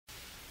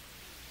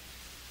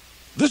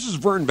This is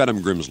Vern Bennom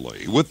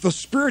Grimsley with the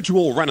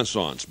Spiritual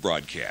Renaissance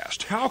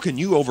broadcast. How can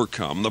you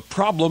overcome the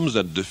problems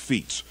and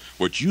defeats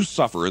which you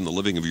suffer in the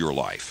living of your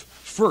life?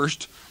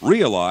 First,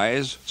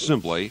 realize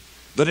simply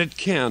that it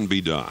can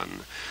be done.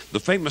 The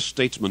famous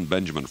statesman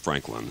Benjamin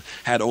Franklin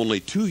had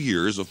only 2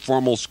 years of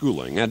formal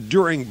schooling, and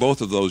during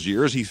both of those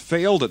years he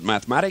failed at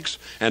mathematics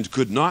and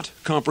could not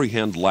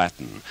comprehend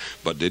Latin.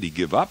 But did he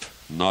give up?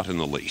 Not in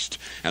the least.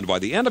 And by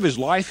the end of his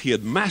life, he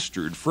had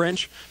mastered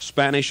French,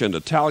 Spanish, and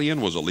Italian,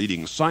 was a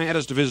leading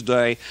scientist of his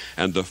day,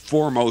 and the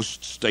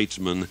foremost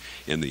statesman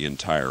in the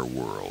entire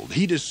world.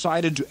 He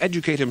decided to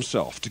educate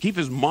himself, to keep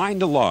his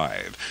mind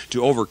alive,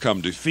 to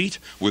overcome defeat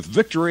with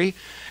victory,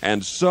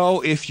 and so,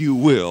 if you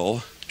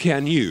will,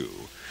 can you,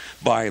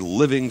 by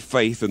living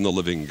faith in the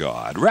living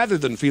God. Rather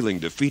than feeling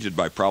defeated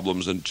by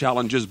problems and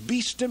challenges,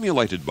 be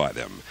stimulated by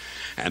them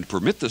and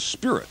permit the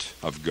Spirit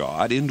of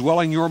God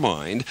indwelling your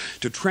mind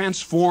to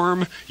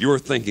transform your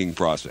thinking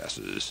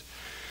processes.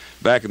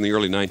 Back in the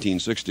early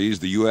 1960s,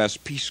 the U.S.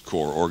 Peace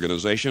Corps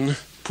organization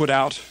put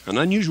out an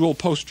unusual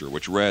poster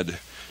which read,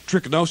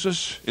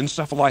 "Trichinosis,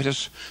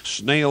 encephalitis,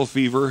 snail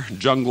fever,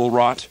 jungle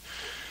rot.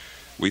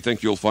 We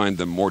think you'll find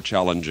them more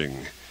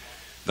challenging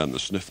than the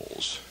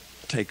sniffles.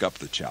 Take up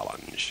the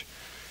challenge."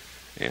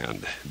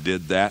 And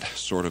did that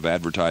sort of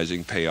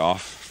advertising pay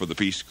off for the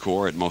Peace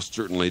Corps? It most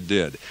certainly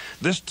did.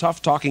 This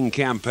tough-talking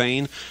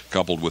campaign,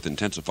 coupled with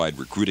intensified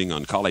recruiting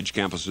on college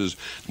campuses,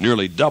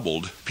 nearly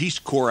doubled Peace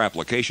Corps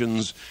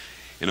applications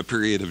in a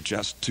period of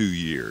just 2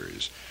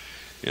 years.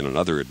 In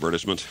another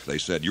advertisement, they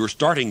said, "Your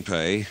starting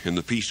pay in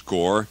the Peace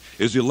Corps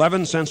is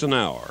 11 cents an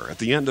hour. At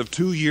the end of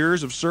 2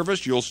 years of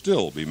service, you'll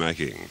still be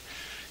making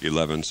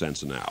 11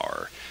 cents an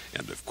hour."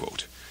 End of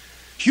quote.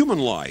 Human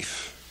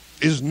life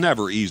is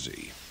never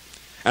easy,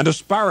 and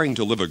aspiring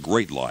to live a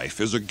great life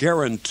is a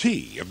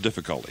guarantee of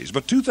difficulties.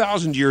 But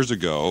 2,000 years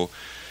ago,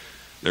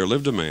 there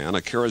lived a man,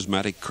 a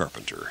charismatic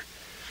carpenter,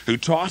 who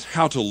taught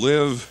how to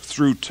live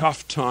through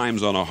tough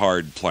times on a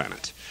hard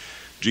planet.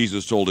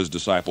 Jesus told his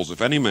disciples,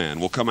 "If any man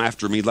will come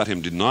after me, let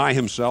him deny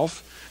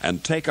himself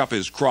and take up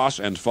his cross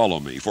and follow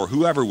me. For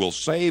whoever will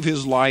save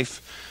his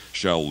life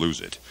shall lose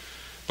it.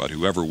 But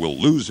whoever will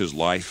lose his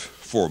life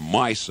for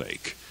my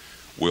sake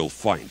will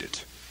find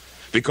it."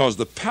 Because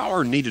the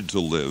power needed to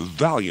live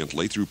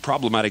valiantly through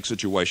problematic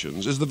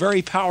situations is the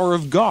very power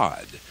of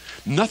God.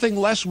 Nothing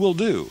less will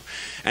do.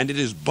 And it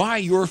is by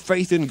your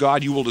faith in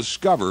God you will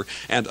discover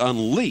and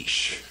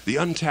unleash the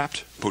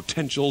untapped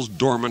potentials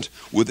dormant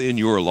within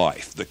your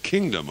life. The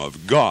kingdom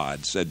of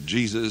God, said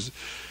Jesus,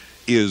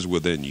 is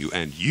within you,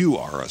 and you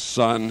are a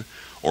son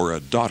or a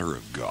daughter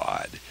of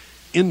God,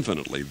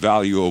 infinitely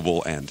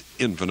valuable and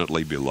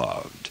infinitely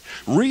beloved.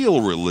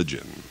 Real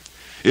religion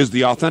is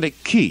the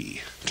authentic key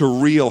to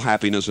real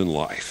happiness in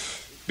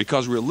life,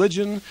 because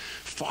religion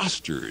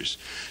fosters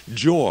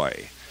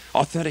joy,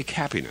 authentic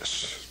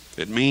happiness.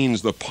 It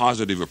means the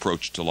positive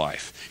approach to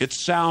life. It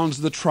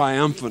sounds the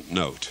triumphant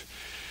note.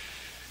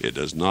 It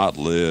does not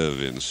live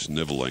in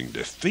sniveling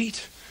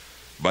defeat,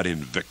 but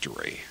in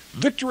victory.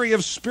 Victory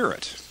of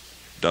spirit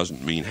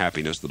doesn't mean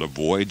happiness that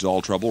avoids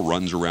all trouble,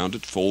 runs around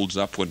it, folds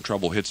up when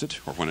trouble hits it,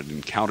 or when it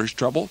encounters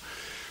trouble.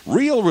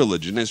 Real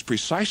religion is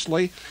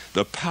precisely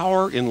the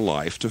power in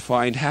life to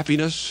find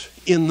happiness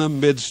in the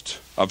midst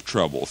of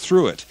trouble,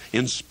 through it,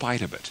 in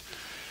spite of it.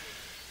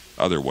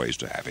 Other ways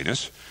to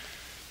happiness: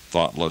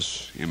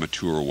 thoughtless,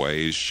 immature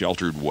ways,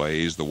 sheltered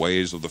ways, the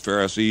ways of the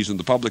Pharisees and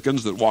the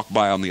publicans that walk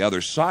by on the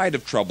other side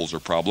of troubles or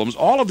problems.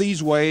 All of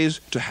these ways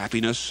to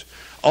happiness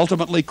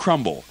ultimately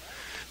crumble.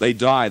 They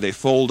die, they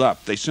fold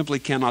up, they simply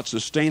cannot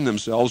sustain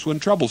themselves when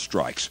trouble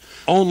strikes.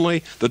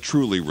 Only the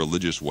truly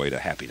religious way to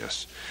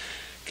happiness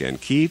can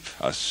keep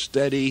a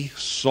steady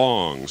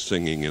song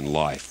singing in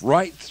life,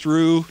 right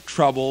through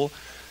trouble,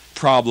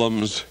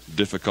 problems,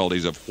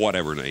 difficulties of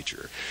whatever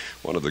nature.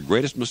 One of the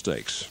greatest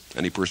mistakes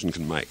any person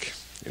can make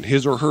in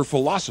his or her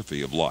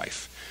philosophy of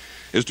life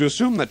is to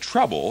assume that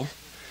trouble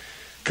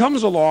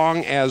comes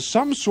along as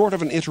some sort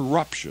of an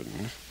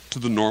interruption to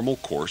the normal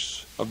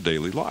course of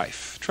daily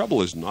life.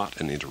 Trouble is not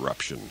an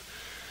interruption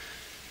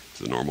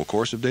to the normal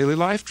course of daily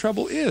life.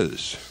 Trouble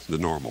is the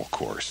normal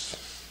course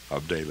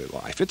of daily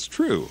life. It's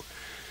true.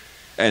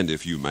 And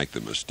if you make the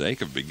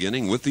mistake of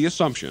beginning with the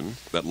assumption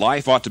that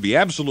life ought to be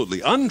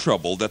absolutely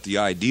untroubled, that the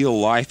ideal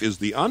life is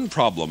the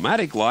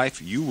unproblematic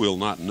life, you will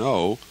not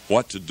know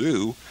what to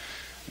do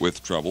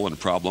with trouble and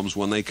problems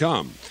when they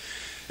come.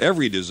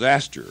 Every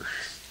disaster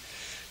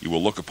you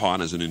will look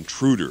upon as an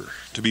intruder,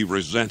 to be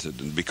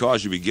resented, and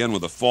because you begin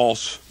with a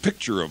false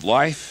picture of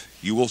life,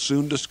 you will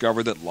soon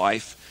discover that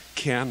life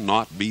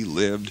cannot be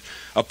lived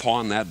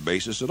upon that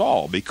basis at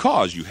all,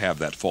 because you have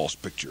that false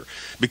picture.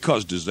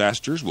 Because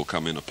disasters will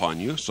come in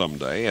upon you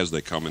someday, as they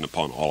come in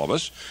upon all of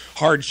us.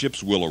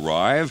 Hardships will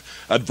arrive.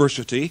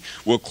 Adversity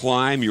will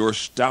climb your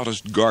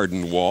stoutest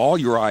garden wall.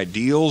 Your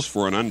ideals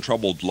for an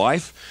untroubled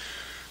life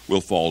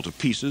will fall to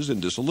pieces in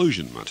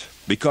disillusionment,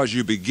 because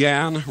you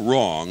began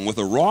wrong with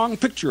a wrong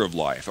picture of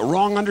life, a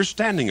wrong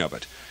understanding of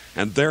it,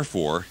 and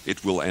therefore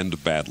it will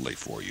end badly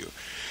for you.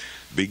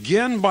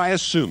 Begin by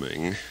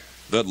assuming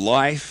that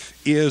life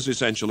is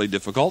essentially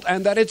difficult,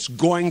 and that it's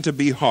going to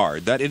be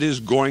hard, that it is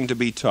going to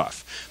be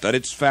tough, that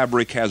its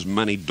fabric has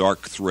many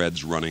dark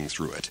threads running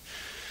through it.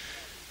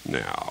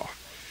 Now,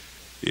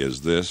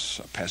 is this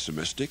a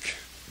pessimistic,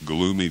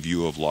 gloomy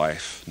view of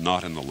life?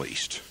 Not in the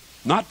least.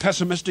 Not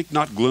pessimistic,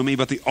 not gloomy,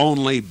 but the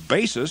only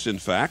basis, in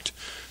fact,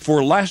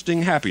 for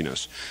lasting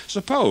happiness.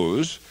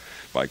 Suppose,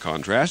 by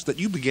contrast, that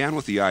you began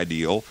with the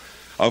ideal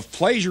of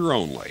pleasure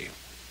only.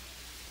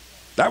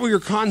 That were your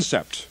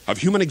concept of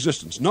human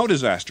existence. No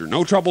disaster,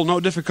 no trouble, no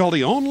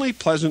difficulty, only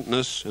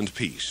pleasantness and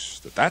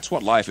peace. That's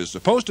what life is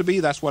supposed to be,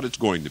 that's what it's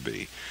going to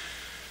be.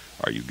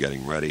 Are you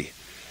getting ready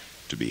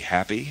to be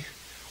happy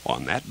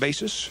on that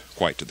basis?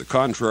 Quite to the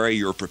contrary,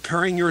 you're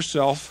preparing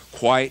yourself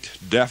quite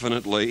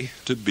definitely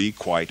to be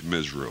quite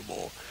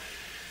miserable,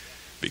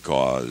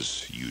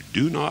 because you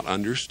do not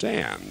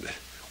understand,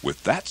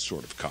 with that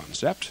sort of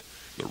concept,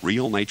 the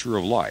real nature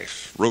of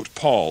life. Wrote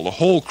Paul, the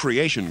whole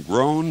creation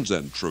groans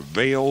and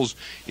travails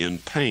in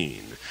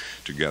pain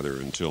together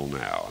until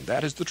now. And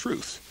that is the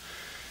truth.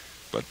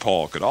 But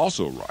Paul could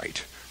also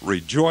write,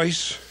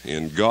 rejoice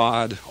in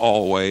God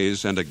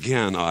always, and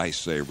again I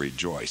say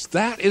rejoice.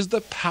 That is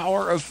the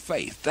power of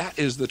faith. That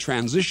is the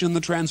transition, the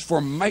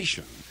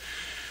transformation,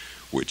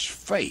 which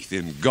faith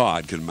in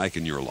God can make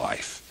in your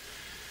life.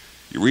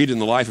 You read in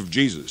the life of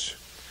Jesus.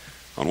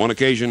 On one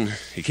occasion,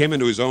 he came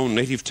into his own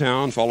native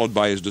town, followed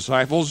by his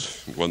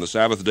disciples. When the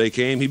Sabbath day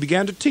came, he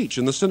began to teach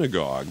in the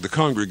synagogue. The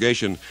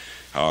congregation,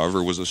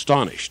 however, was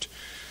astonished,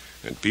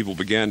 and people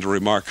began to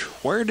remark,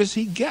 where does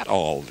he get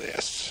all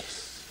this?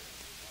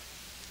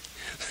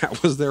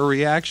 That was their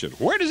reaction.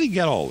 Where does he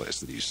get all this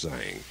that he's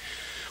saying?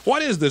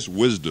 What is this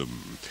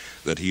wisdom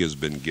that he has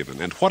been given?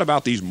 And what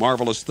about these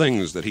marvelous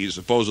things that he's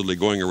supposedly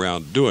going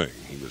around doing?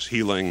 He was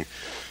healing,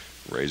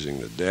 raising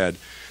the dead.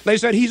 They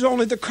said, he's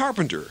only the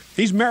carpenter.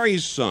 He's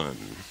Mary's son.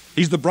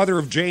 He's the brother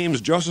of James,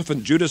 Joseph,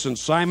 and Judas, and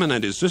Simon,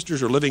 and his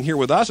sisters are living here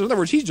with us. In other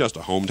words, he's just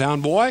a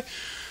hometown boy.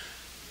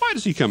 Why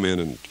does he come in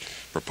and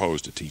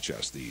propose to teach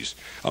us these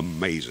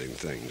amazing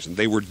things? And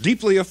they were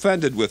deeply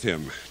offended with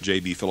him,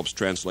 J.B. Phillips'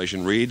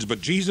 translation reads.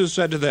 But Jesus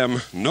said to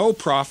them, no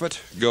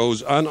prophet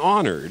goes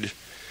unhonored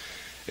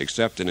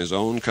except in his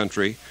own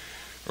country,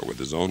 or with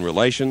his own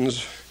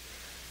relations,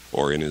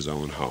 or in his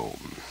own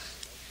home.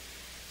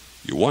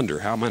 You wonder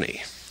how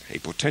many. A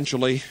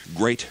potentially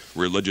great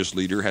religious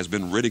leader has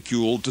been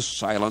ridiculed to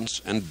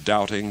silence and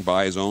doubting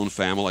by his own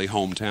family,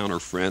 hometown, or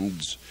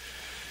friends.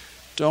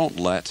 Don't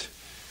let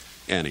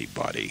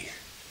anybody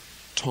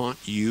taunt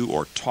you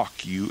or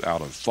talk you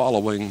out of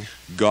following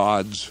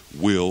God's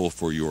will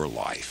for your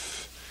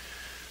life.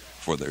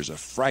 For there's a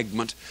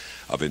fragment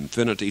of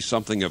infinity,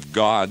 something of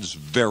God's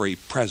very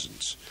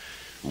presence,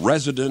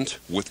 resident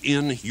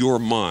within your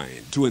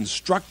mind, to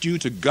instruct you,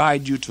 to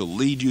guide you, to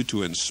lead you,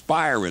 to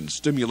inspire and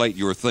stimulate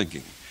your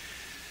thinking.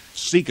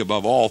 Seek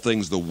above all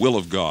things the will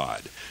of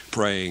God,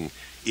 praying,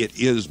 it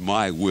is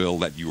my will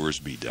that yours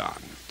be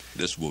done.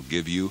 This will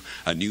give you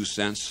a new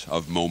sense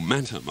of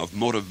momentum, of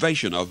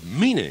motivation, of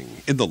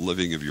meaning in the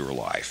living of your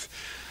life.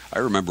 I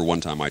remember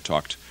one time I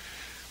talked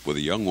with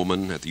a young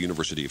woman at the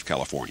University of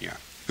California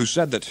who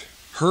said that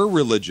her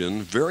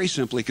religion very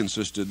simply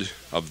consisted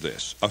of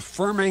this: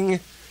 affirming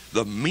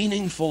the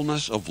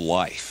meaningfulness of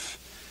life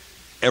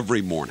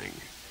every morning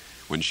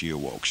when she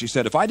awoke. She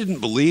said, if I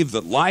didn't believe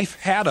that life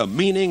had a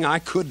meaning, I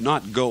could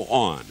not go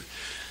on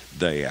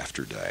day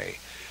after day.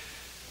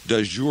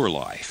 Does your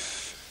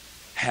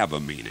life have a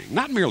meaning?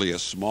 Not merely a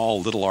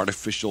small, little,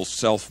 artificial,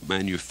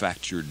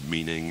 self-manufactured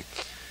meaning,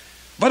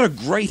 but a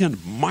great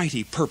and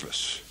mighty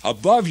purpose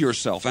above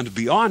yourself and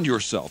beyond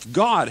yourself.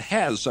 God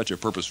has such a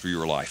purpose for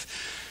your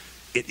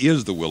life. It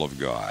is the will of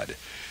God,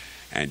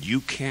 and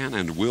you can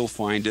and will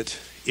find it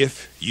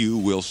if you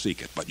will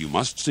seek it. But you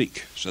must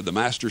seek. Said the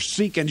Master,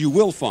 seek and you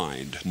will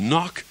find.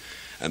 Knock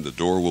and the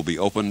door will be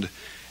opened.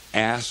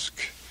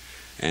 Ask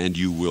and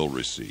you will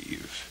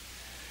receive.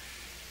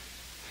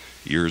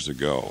 Years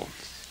ago,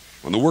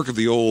 when the work of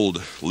the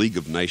old League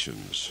of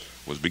Nations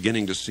was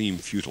beginning to seem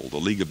futile, the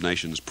League of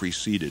Nations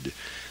preceded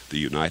the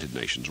United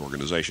Nations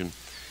organization.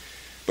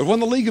 But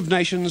when the League of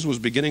Nations was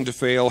beginning to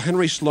fail,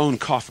 Henry Sloane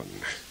Coffin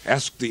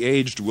asked the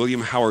aged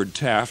William Howard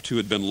Taft, who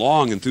had been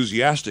long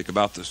enthusiastic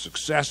about the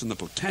success and the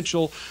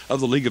potential of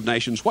the League of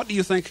Nations, what do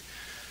you think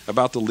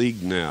about the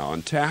League now?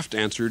 And Taft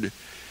answered,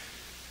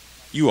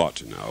 you ought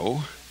to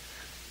know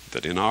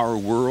that in our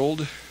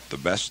world, the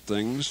best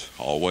things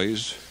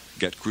always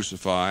get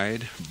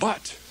crucified,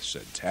 but,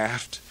 said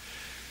Taft,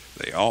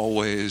 they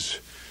always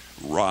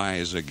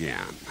rise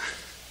again.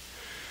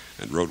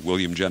 And wrote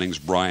William Jennings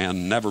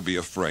Bryan, never be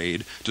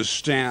afraid to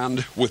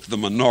stand with the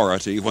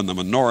minority when the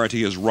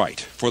minority is right.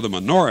 For the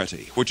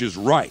minority, which is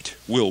right,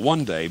 will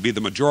one day be the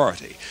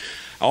majority.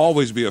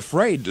 Always be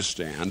afraid to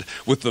stand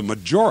with the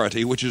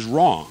majority which is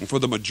wrong. For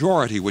the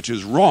majority which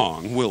is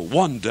wrong will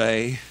one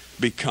day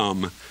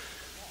become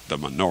the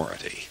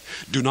minority.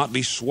 Do not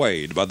be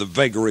swayed by the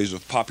vagaries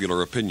of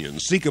popular opinion.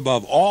 Seek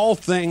above all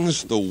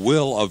things the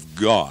will of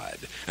God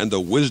and the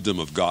wisdom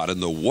of God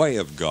and the way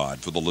of God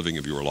for the living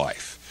of your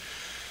life.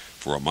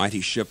 For a mighty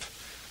ship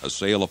A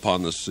sail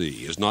upon the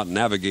sea is not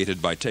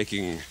navigated by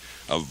taking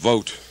a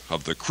vote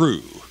of the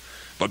crew,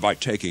 but by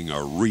taking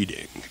a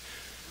reading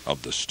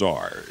of the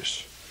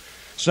stars.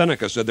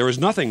 Seneca said, "There is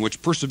nothing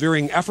which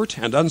persevering effort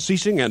and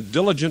unceasing and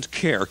diligent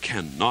care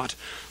cannot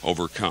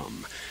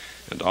overcome."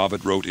 And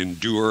Ovid wrote,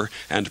 "Endure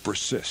and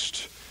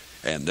persist,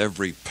 and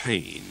every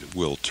pain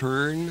will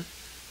turn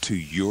to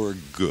your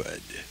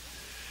good."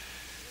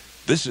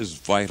 This is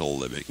vital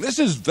living. This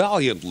is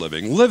valiant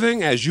living,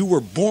 living as you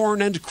were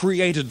born and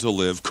created to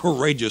live,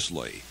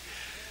 courageously.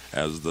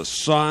 As the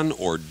son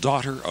or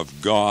daughter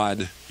of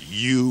God,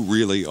 you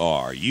really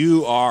are.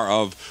 You are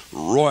of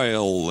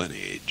royal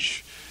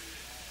lineage.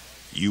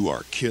 You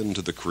are kin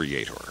to the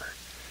Creator.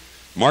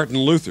 Martin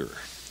Luther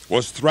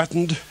was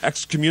threatened,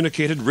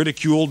 excommunicated,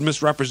 ridiculed,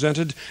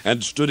 misrepresented,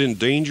 and stood in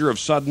danger of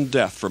sudden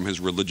death from his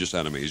religious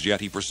enemies.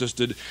 Yet he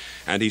persisted,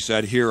 and he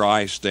said, "Here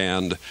I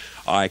stand,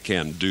 I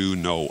can do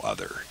no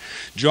other."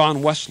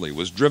 John Wesley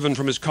was driven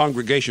from his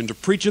congregation to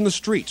preach in the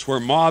streets where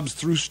mobs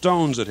threw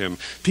stones at him.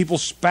 People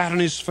spat in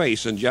his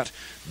face, and yet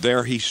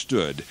there he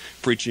stood,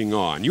 preaching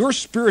on. Your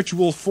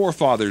spiritual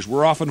forefathers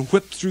were often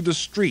whipped through the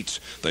streets.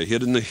 They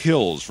hid in the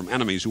hills from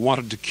enemies who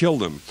wanted to kill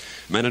them.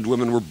 Men and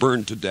women were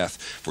burned to death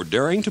for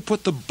daring to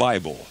put the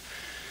Bible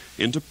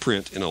into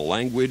print in a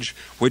language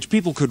which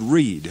people could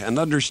read and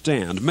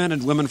understand. Men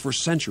and women for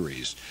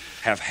centuries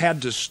have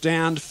had to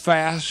stand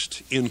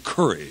fast in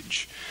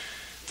courage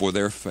for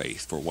their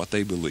faith, for what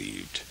they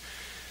believed.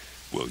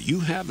 Will you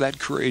have that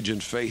courage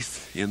and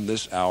faith in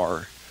this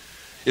hour?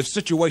 If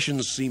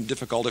situations seem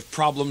difficult, if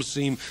problems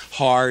seem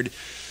hard,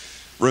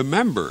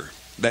 remember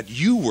that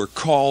you were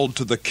called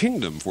to the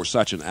kingdom for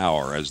such an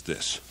hour as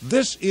this.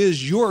 This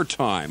is your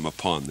time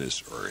upon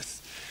this earth.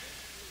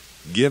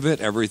 Give it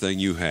everything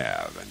you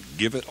have, and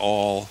give it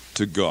all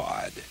to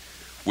God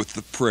with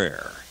the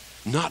prayer,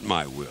 "Not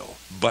my will,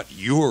 but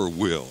your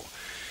will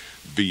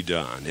be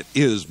done." It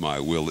is my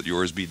will that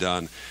yours be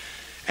done,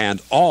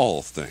 and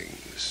all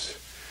things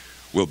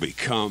will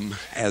become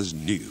as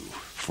new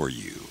for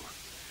you.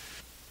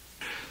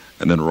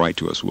 And then write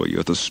to us, will you,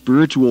 at the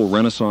Spiritual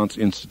Renaissance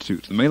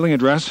Institute. The mailing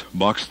address,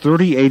 Box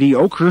 3080,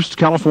 Oakhurst,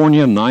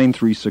 California,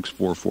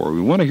 93644.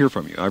 We want to hear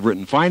from you. I've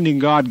written Finding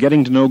God,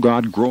 Getting to Know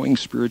God, Growing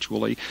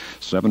Spiritually,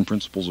 7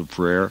 Principles of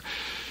Prayer.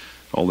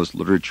 All this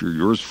literature,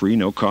 yours free,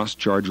 no cost,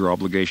 charge, or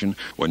obligation,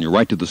 when you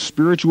write to the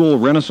Spiritual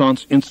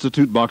Renaissance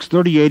Institute, Box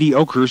 3080,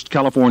 Oakhurst,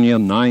 California,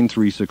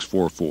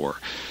 93644.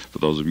 For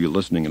those of you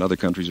listening in other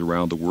countries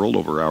around the world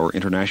over our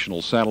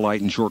international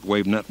satellite and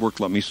shortwave network,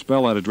 let me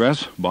spell that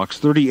address. Box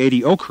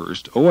 3080,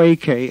 Oakhurst,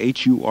 Oakhurst,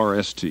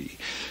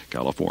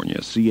 California, California,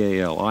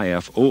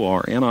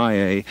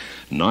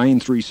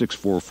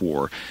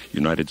 93644,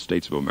 United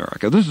States of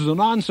America. This is a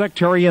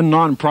non-sectarian,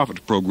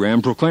 non-profit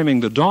program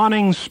proclaiming the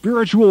dawning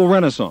spiritual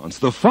renaissance,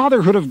 the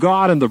fatherhood of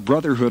God and the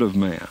brotherhood of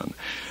man,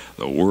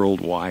 the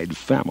worldwide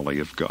family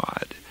of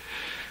God.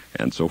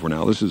 And so for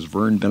now, this is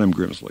Vern Bennom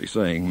Grimsley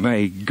saying,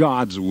 may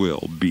God's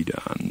will be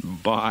done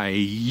by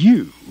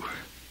you.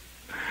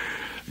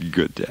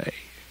 Good day.